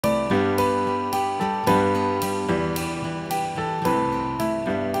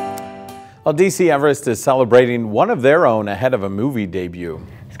Well, dc-Everest is celebrating one of their own ahead of a movie debut.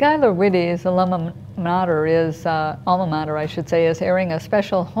 Skylar Witte's alma mater, is airing a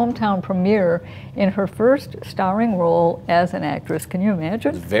special hometown premiere in her first starring role as an actress. Can you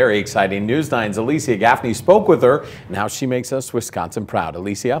imagine? Very exciting. News 9's Alicia Gaffney spoke with her, and how she makes us Wisconsin proud.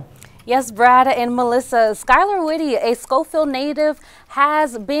 Alicia? Yes, Brad and Melissa, Skylar Witte, a Schofield native,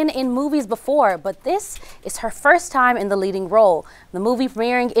 has been in movies before, but this is her first time in the leading role. The movie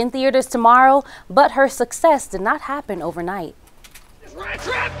premiering in theaters tomorrow, but her success did not happen overnight. Rat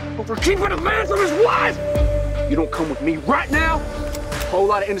trap over keeping a man from his wife! You don't come with me right now, a whole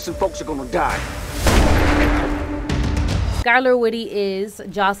lot of innocent folks are gonna die. Skylar Witte is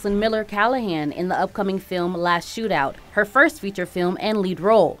Jocelyn Miller Callahan in the upcoming film Last Shootout, her first feature film and lead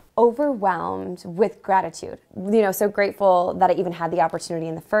role. Overwhelmed with gratitude. So grateful that I even had the opportunity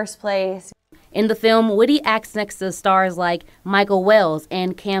in the first place. In the film, Witte acts next to stars like Michael Wells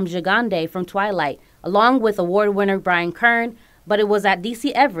and Cam Gigande from Twilight, along with award winner Brian Kern, but it was at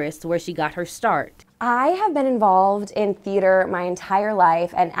dc-Everest where she got her start. I have been involved in theater my entire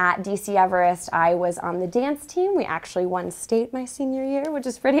life, and at dc-Everest I was on the dance team. We actually won state my senior year, which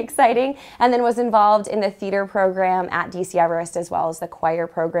is pretty exciting, and then was involved in the theater program at dc-Everest as well as the choir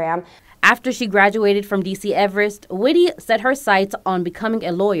program. After she graduated from dc-Everest, Witte set her sights on becoming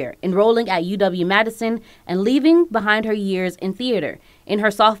a lawyer, enrolling at UW-Madison and leaving behind her years in theater. In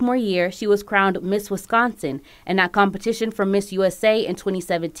her sophomore year, she was crowned Miss Wisconsin, and at competition for Miss USA in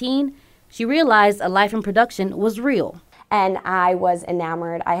 2017, she realized a life in production was real. And I was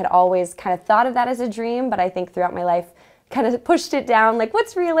enamored. I had always kind of thought of that as a dream, but I think throughout my life kind of pushed it down, like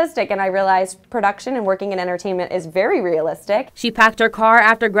what's realistic? And I realized production and working in entertainment is very realistic. She packed her car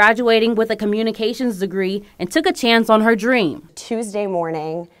after graduating with a communications degree and took a chance on her dream. Tuesday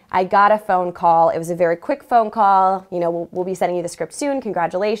morning, I got a phone call. It was a very quick phone call. We'll be sending you the script soon.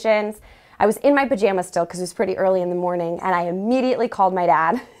 Congratulations. I was in my pajamas still because it was pretty early in the morning, and I immediately called my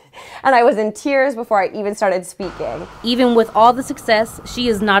dad. And I was in tears before I even started speaking. Even with all the success, she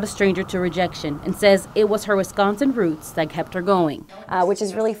is not a stranger to rejection and says it was her Wisconsin roots that kept her going. Which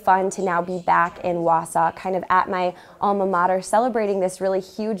is really fun to now be back in Wausau, kind of at my alma mater, celebrating this really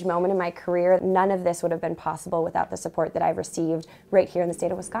huge moment in my career. None of this would have been possible without the support that I've received right here in the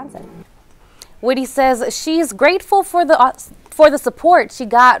state of Wisconsin. Witte says she's grateful for the support she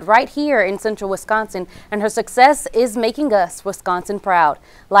got right here in central Wisconsin, and her success is making us Wisconsin proud.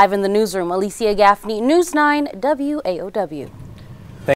 Live in the newsroom, Alicia Gaffney, News 9 WAOW.